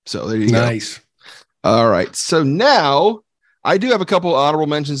 So there you go. Nice. All right. So now I do have a couple honorable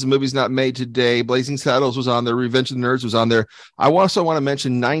mentions of movies not made today. Blazing Saddles was on there. Revenge of the Nerds was on there. I also want to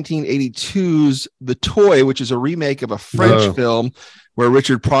mention 1982's The Toy, which is a remake of a French film where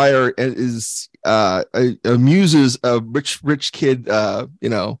Richard Pryor is amuses a rich kid,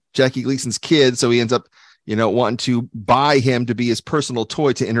 Jackie Gleason's kid. So he ends up wanting to buy him to be his personal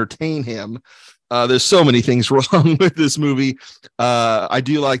toy to entertain him. There's so many things wrong with this movie. I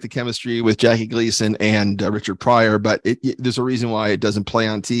do like the chemistry with Jackie Gleason and Richard Pryor, but there's a reason why it doesn't play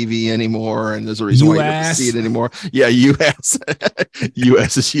on TV anymore, and there's a reason why you don't see it anymore. Yeah, U.S.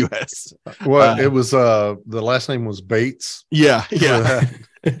 U.S. is U.S. Well, it was the last name was Bates. Yeah.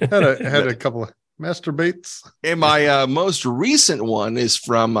 had a couple of Master Bates. And my most recent one is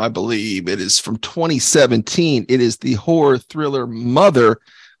from, I believe it is from 2017. It is the horror thriller Mother,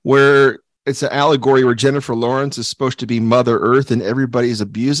 where it's an allegory where Jennifer Lawrence is supposed to be Mother Earth and everybody's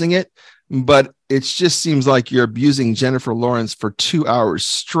abusing it. But it just seems like you're abusing Jennifer Lawrence for 2 hours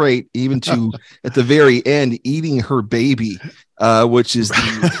straight, even to at the very end eating her baby, which is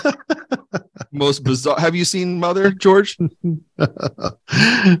the most bizarre. Have you seen Mother, George? No,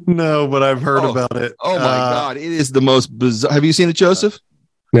 but I've heard about it. Oh my God. It is the most bizarre. Have you seen it, Joseph?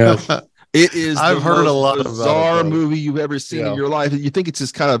 No. It is. I've heard a lot bizarre movie you've ever seen in your life. You think it's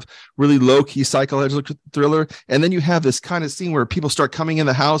this kind of really low key psychological thriller, and then you have this kind of scene where people start coming in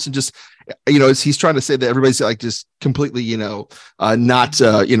the house and just, he's trying to say that everybody's like just completely, not,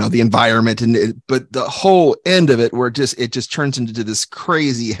 the environment, but the whole end of it where it just turns into this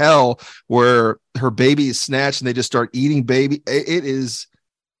crazy hell where her baby is snatched and they just start eating baby. It is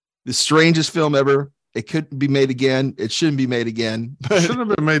the strangest film ever. It couldn't be made again. It shouldn't be made again. It shouldn't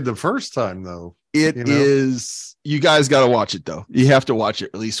have been made the first time, though. It is. You guys got to watch it, though. You have to watch it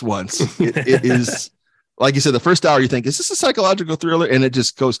at least once. It is, like you said, the first hour you think, is this a psychological thriller? And it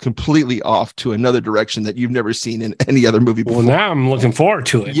just goes completely off to another direction that you've never seen in any other movie before. Well, now I'm looking forward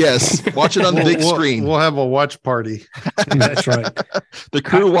to it. Yes. Watch it on the big screen. We'll have a watch party. That's right. The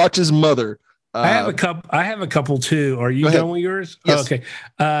crew watches Mother. I have a couple too. Are you done with yours? Yes. Oh,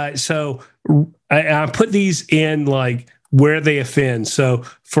 okay. So I put these in like where they offend. So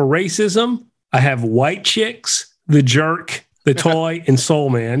for racism, I have White Chicks, The Jerk, The Toy, and Soul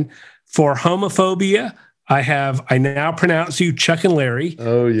Man. For homophobia, I Now Pronounce You, Chuck and Larry.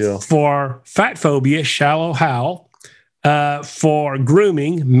 Oh yeah. For fat phobia, Shallow Hal. For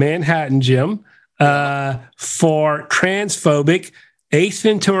grooming, Manhattan Jim. For transphobic, Ace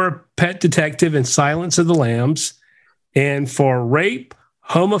Ventura, Pet Detective, and Silence of the Lambs. And for rape,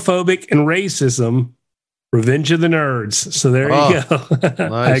 homophobic, and racism, Revenge of the Nerds. So there you go.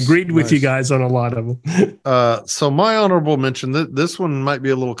 Nice, I agreed with you guys on a lot of them. So my honorable mention, this one might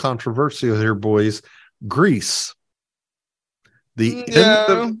be a little controversial here, boys. Grease. The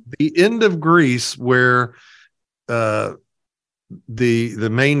end of Grease, where the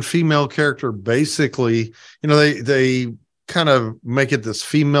main female character basically, they kind of make it this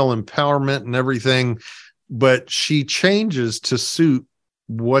female empowerment and everything, but she changes to suit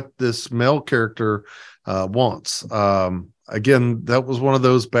what this male character wants. Again, that was one of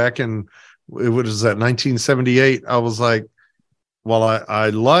those back in, what is that, 1978. I was like, while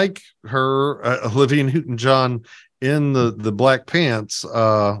I like her, Olivia Newton-John in the black pants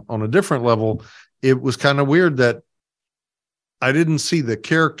on a different level, it was kind of weird that I didn't see the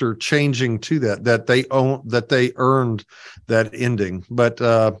character changing to that they earned that ending. But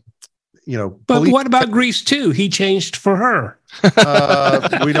But what about Grease 2? He changed for her.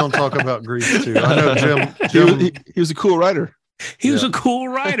 We don't talk about Grease 2. I know Jim. He was a cool writer. He was a cool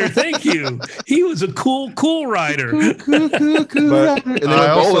writer. Thank you. He was a cool writer. But I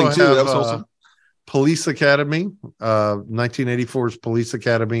also have that was awesome. Police Academy, 1984's Police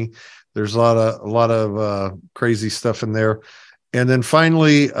Academy. There's a lot of crazy stuff in there. And then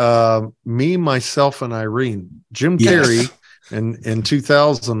finally, Me, Myself, and Irene. Jim Carrey in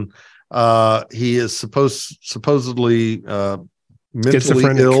 2000, he is supposedly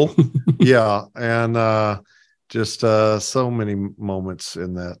mentally ill. Yeah, and just so many moments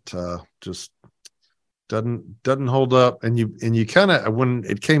in that just doesn't hold up. And you kind of, when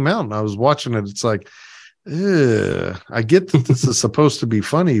it came out and I was watching it, it's like, I get that this is supposed to be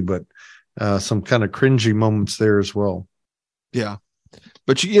funny, but some kind of cringy moments there as well. Yeah,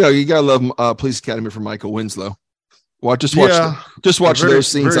 but you gotta love Police Academy for Michael Winslow. Watch those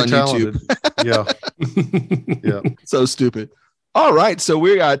scenes on talented. YouTube. Yeah. So stupid. All right, so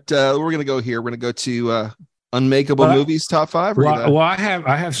we're gonna go here. We're gonna go to unmakeable movies top 5. Well, I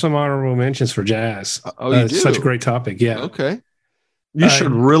have some honorable mentions for jazz. Oh, you do? Such a great topic. Yeah. Okay. You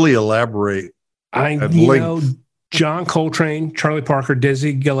should really elaborate. John Coltrane, Charlie Parker,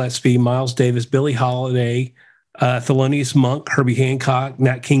 Dizzy Gillespie, Miles Davis, Billie Holiday, Thelonious Monk, Herbie Hancock,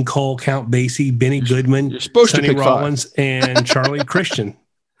 Nat King Cole, Count Basie, Benny Goodman, Sonny Rollins, and Charlie Christian.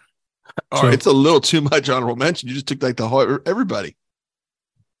 All right, it's a little too much honorable mention. You just took like the whole everybody.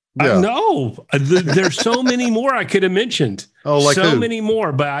 Yeah. No, there's so many more I could have mentioned. Oh, like so who? many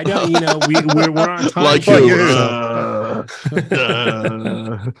more, but I don't. We're on time. Like Like you.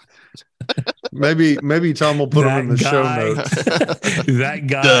 Maybe Tom will put them in the show notes. That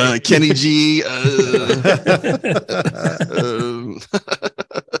guy, Kenny G.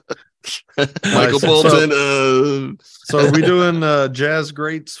 Michael Nice. Bolton. So are we doing jazz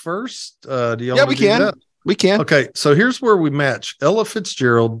greats first? Do y'all Yeah, wanna we do can. that? We can. Okay, so here's where we match Ella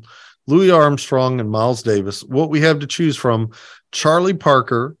Fitzgerald, Louis Armstrong, and Miles Davis. What we have to choose from: Charlie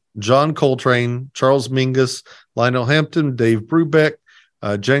Parker, John Coltrane, Charles Mingus, Lionel Hampton, Dave Brubeck,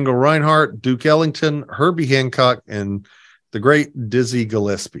 Django Reinhardt, Duke Ellington, Herbie Hancock, and the great Dizzy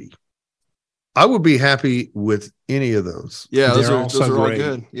Gillespie. I would be happy with any of those. Yeah, those They're are also all great.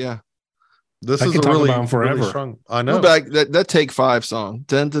 good. Yeah. This I is could a talk really, about them forever. really strong. I know. Go back that Take 5 song.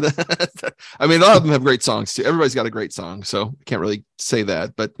 I mean, a lot of them have great songs too. Everybody's got a great song, so I can't really say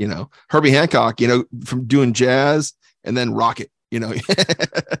that. But Herbie Hancock, from doing jazz and then rock it. Yeah,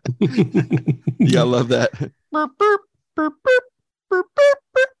 I love that.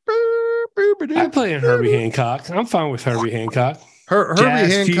 I play in Herbie Hancock. I'm fine with Herbie Hancock. Herbie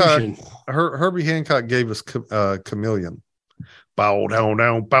Jazz Hancock. fusion. Herbie Hancock gave us Chameleon. Bow down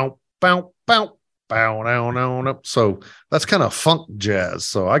down bow bow bow bow down down up. So that's kind of funk jazz.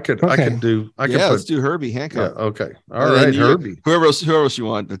 So I could Let's do Herbie Hancock. Yeah, okay. All right, Herbie. Whoever else you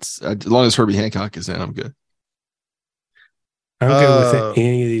want. That's as long as Herbie Hancock is in, I'm good. I'm good with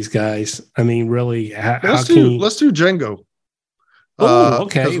any of these guys. I mean, really, Let's do Django. Oh,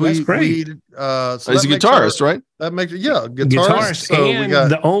 okay, 'cause that's great. So He's a guitarist, right? That makes Guitarist So we and got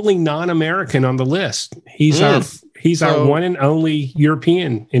the only non-American on the list. He's our So- one and only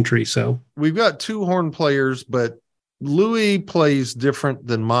European entry. So we've got two horn players, but Louis plays different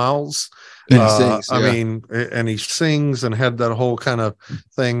than Miles. And he sings, I yeah. mean, and he sings and had that whole kind of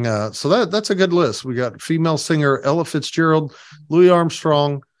thing. So that's a good list. We got female singer Ella Fitzgerald, Louis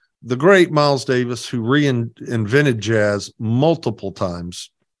Armstrong, the great Miles Davis, who reinvented jazz multiple times.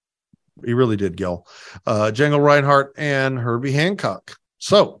 He really did, Gil. Django Reinhardt and Herbie Hancock.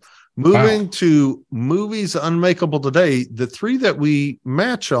 So moving to movies unmakeable today, the three that we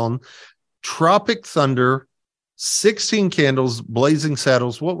match on: Tropic Thunder, 16 Candles, Blazing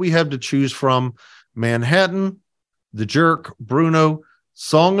Saddles. What we have to choose from: Manhattan, The Jerk, Bruno,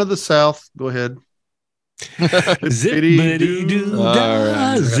 Song of the South. Go ahead.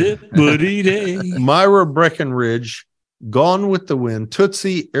 Zippity-doo-dah, zippity-day. Myra Breckenridge, Gone with the Wind,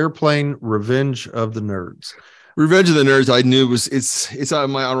 Tootsie, Airplane, Revenge of the Nerds. Revenge of the Nerds, I knew it's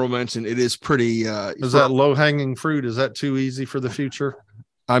on my honorable mention. It is pretty. Is that low hanging fruit? Is that too easy for the future?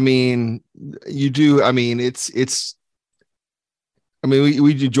 I mean, you do. I mean, it's. I mean,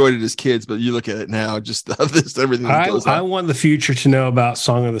 we enjoyed it as kids, but you look at it now, just this everything. That goes on. I want the future to know about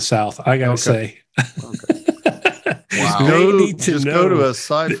Song of the South. I gotta say. Wow. They need to Just know. go to a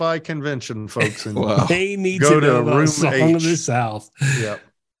sci-fi convention, folks, and Wow. They need Go to to know about room Song H. of the South. yeah.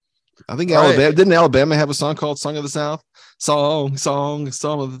 I think All right. Alabama didn't Alabama have a song called "Song of the South"? Song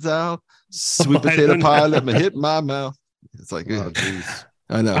of the South. Sweet I potato don't pie, know. let me hit my mouth. It's like, Oh, geez.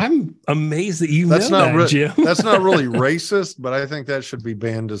 I know. I'm amazed that you That's know not that, re- Jim. That's not really racist, but I think that should be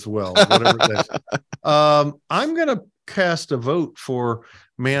banned as well. Whatever that is. I'm going to cast a vote for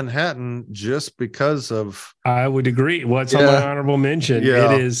Manhattan just because of I would agree. What's on Yeah. my honorable mention?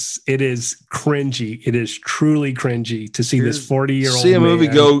 Yeah. It is cringy. It is truly cringy to see this Here's- 40-year-old See a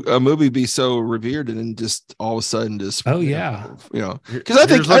man. movie be so revered and then just all of a sudden just Oh, yeah. because I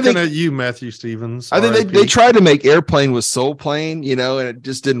think at you, Matthew Stevens. I think RIP. they tried to make Airplane with Soul Plane, and it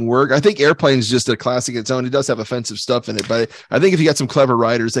just didn't work. I think Airplane is just a classic its own. It does have offensive stuff in it, but I think if you got some clever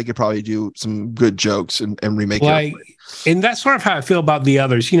writers, they could probably do some good jokes and remake Like, Airplane. and that's sort of how I feel about the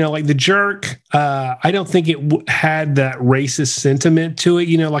others. Like The Jerk, I don't think it had that racist sentiment to it.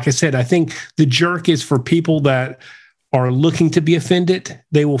 Like I said, I think The Jerk is for people that are looking to be offended.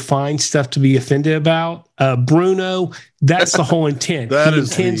 They will find stuff to be offended about. Bruno, that's the whole intent. That he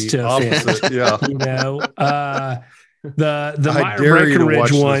is intends the to offend. opposite. Yeah. The I Myra dare you to watch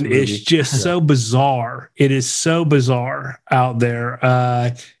Breckenridge this one movie. is just so bizarre. It is so bizarre out there.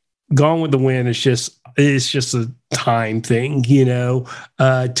 Gone with the Wind is just a time thing,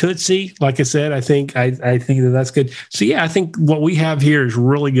 Tootsie, like I said, I think that's good. So yeah, I think what we have here is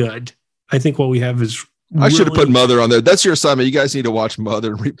really good. I think what we have is I should have really- put Mother on there. That's your assignment. You guys need to watch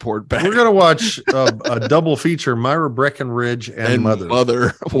Mother and report back. We're going to watch a double feature: Myra Breckenridge and Mother.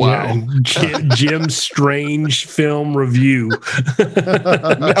 Wow. Yeah, and Jim Strange film review.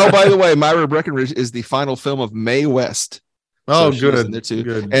 Oh, by the way, Myra Breckenridge is the final film of Mae West. Oh, So she's good. in there too.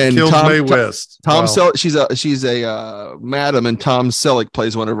 Good. And Kills Tom- Mae West. Tom Wow. Selleck, she's a madam, and Tom Selleck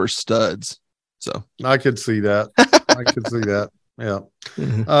plays one of her studs. So I could see that. I could see that. Yeah.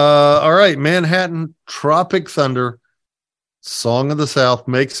 All right. Manhattan Tropic Thunder, Song of the South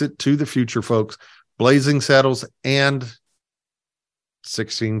makes it to the future, folks. Blazing Saddles and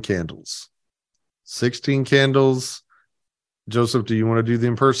 16 Candles. 16 Candles. Joseph, do you want to do the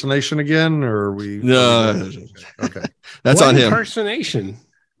impersonation again, or are we? No. Okay. that's What on him. impersonation?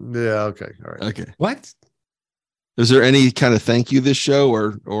 Yeah. Okay. All right. Okay. What? Is there any kind of thank you this show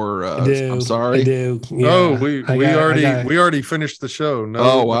or I do. I'm sorry? I do. Yeah. Oh, we I already finished the show. No.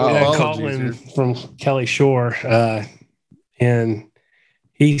 Oh, wow. got a call apologies in here. from Kelly Shore, and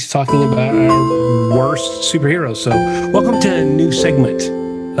he's talking about our worst superheroes. So, welcome to a new segment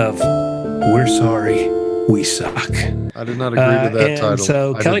of "We're Sorry, We Suck." I did not agree with that and title.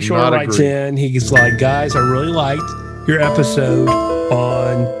 so I Kelly did Shore not writes agree. in. He's like, "Guys, I really liked your episode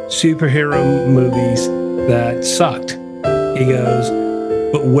on superhero movies that sucked." He goes,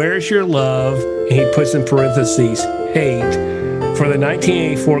 "But where's your love?" And he puts in parentheses, "hate," for the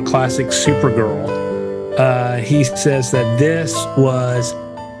 1984 classic Supergirl. He says that this was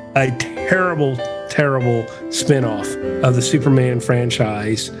a terrible, terrible spinoff of the Superman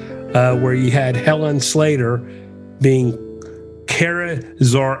franchise, where you had Helen Slater being Kara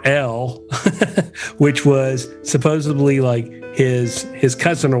Zor-El, which was supposedly like his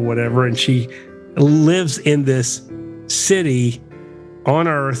cousin or whatever, and she lives in this city on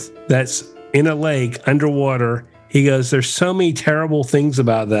Earth that's in a lake underwater. He goes, "There's so many terrible things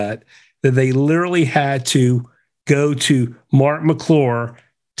about that they literally had to go to Mark McClure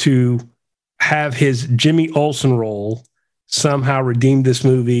to have his Jimmy Olsen role somehow redeem this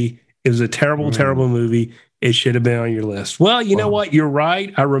movie. It was a terrible, terrible movie. It should have been on your list." Well, you know what? You're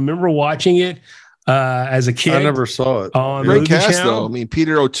right. I remember watching it as a kid. I never saw it. on Great Movie cast Channel. though. I mean,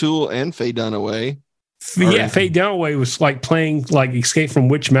 Peter O'Toole and Faye Dunaway. Yeah, Faye Dunaway was like playing like Escape from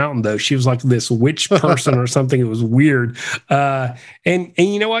Witch Mountain, though. She was like this witch person or something. It was weird. And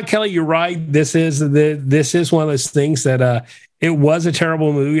you know what, Kelly, you're right. This is one of those things that it was a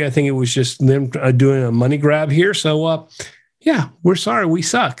terrible movie. I think it was just them doing a money grab here. So yeah, we're sorry, we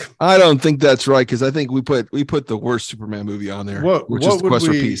suck. I don't think that's right because I think we put the worst Superman movie on there, which is the Quest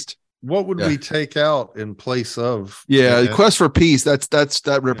for Peace. What would we take out in place of? Yeah, Quest for Peace.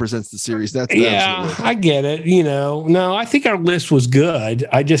 That represents the series. That's Yeah, I get it. You know, no, I think our list was good.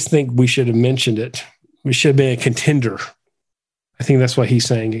 I just think we should have mentioned it. We should have been a contender. I think that's what he's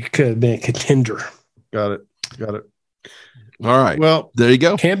saying. It could have been a contender. Got it. All right. Well, there you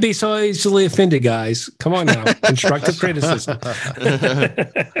go. Can't be so easily offended, guys. Come on now. Constructive criticism.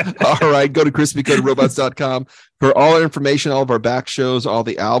 All right. Go to crispycoated.robots.com for all our information, all of our back shows, all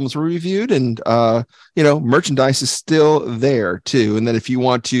the albums we reviewed, and merchandise is still there too. And then if you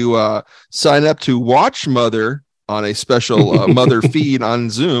want to sign up to watch Mother on a special Mother feed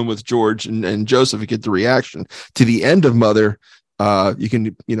on Zoom with George and Joseph, you get the reaction to the end of Mother. You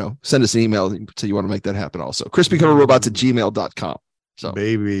can, send us an email and say you want to make that happen also. crispycoated.robots@gmail.com. So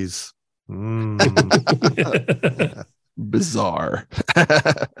babies. Bizarre.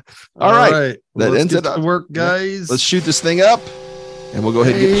 All right. That ends it up. Work, guys. Let's shoot this thing up and we'll go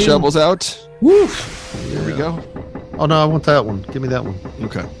ahead and get the shovels out. Woo. Here we go. Oh no, I want that one. Give me that one.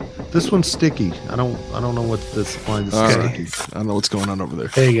 Okay. This one's sticky. I don't know what this line is. Sticky. I don't know what's going on over there.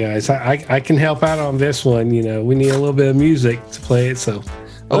 Hey guys, I can help out on this one. We need a little bit of music to play it. So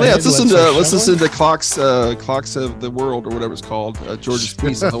let's listen to Clocks of the World or whatever it's called. George's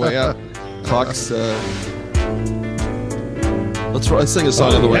piece on the way out. Clocks. Let's sing a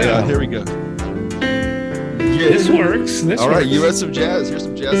song on the way out. Here we go. Yeah. This works. All right, US some jazz. Here's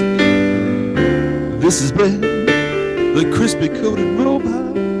some jazz. This has been the Crispy Coated Robots.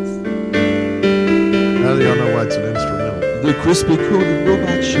 Now y'all know why it's an instrumental. The Crispy Coated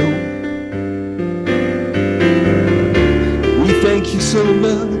Robot Show. We thank you so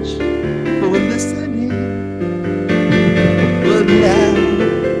much for listening. But now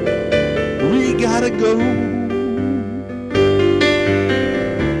we gotta go.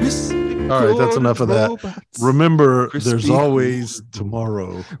 All right, that's enough of that. Remember, there's always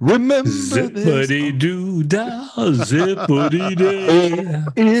tomorrow. Remember zippity doo dah, zippity day.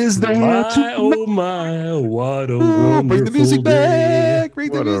 Is there my, oh my, what a wonderful bring the music day. back.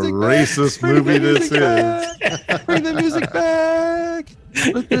 Bring What the a music racist back. movie this is. Bring the music back.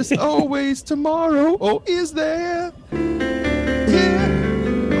 But there's always tomorrow. Oh, is there? Yeah.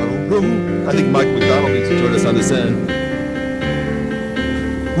 I don't know. I think Mike McDonald needs to join us on this end.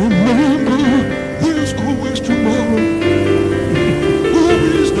 Remember, there's always tomorrow. Oh,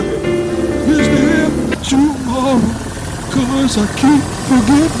 is there tomorrow? 'cause I can't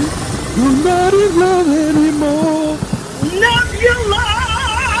forget you're not in love anymore. Love your life.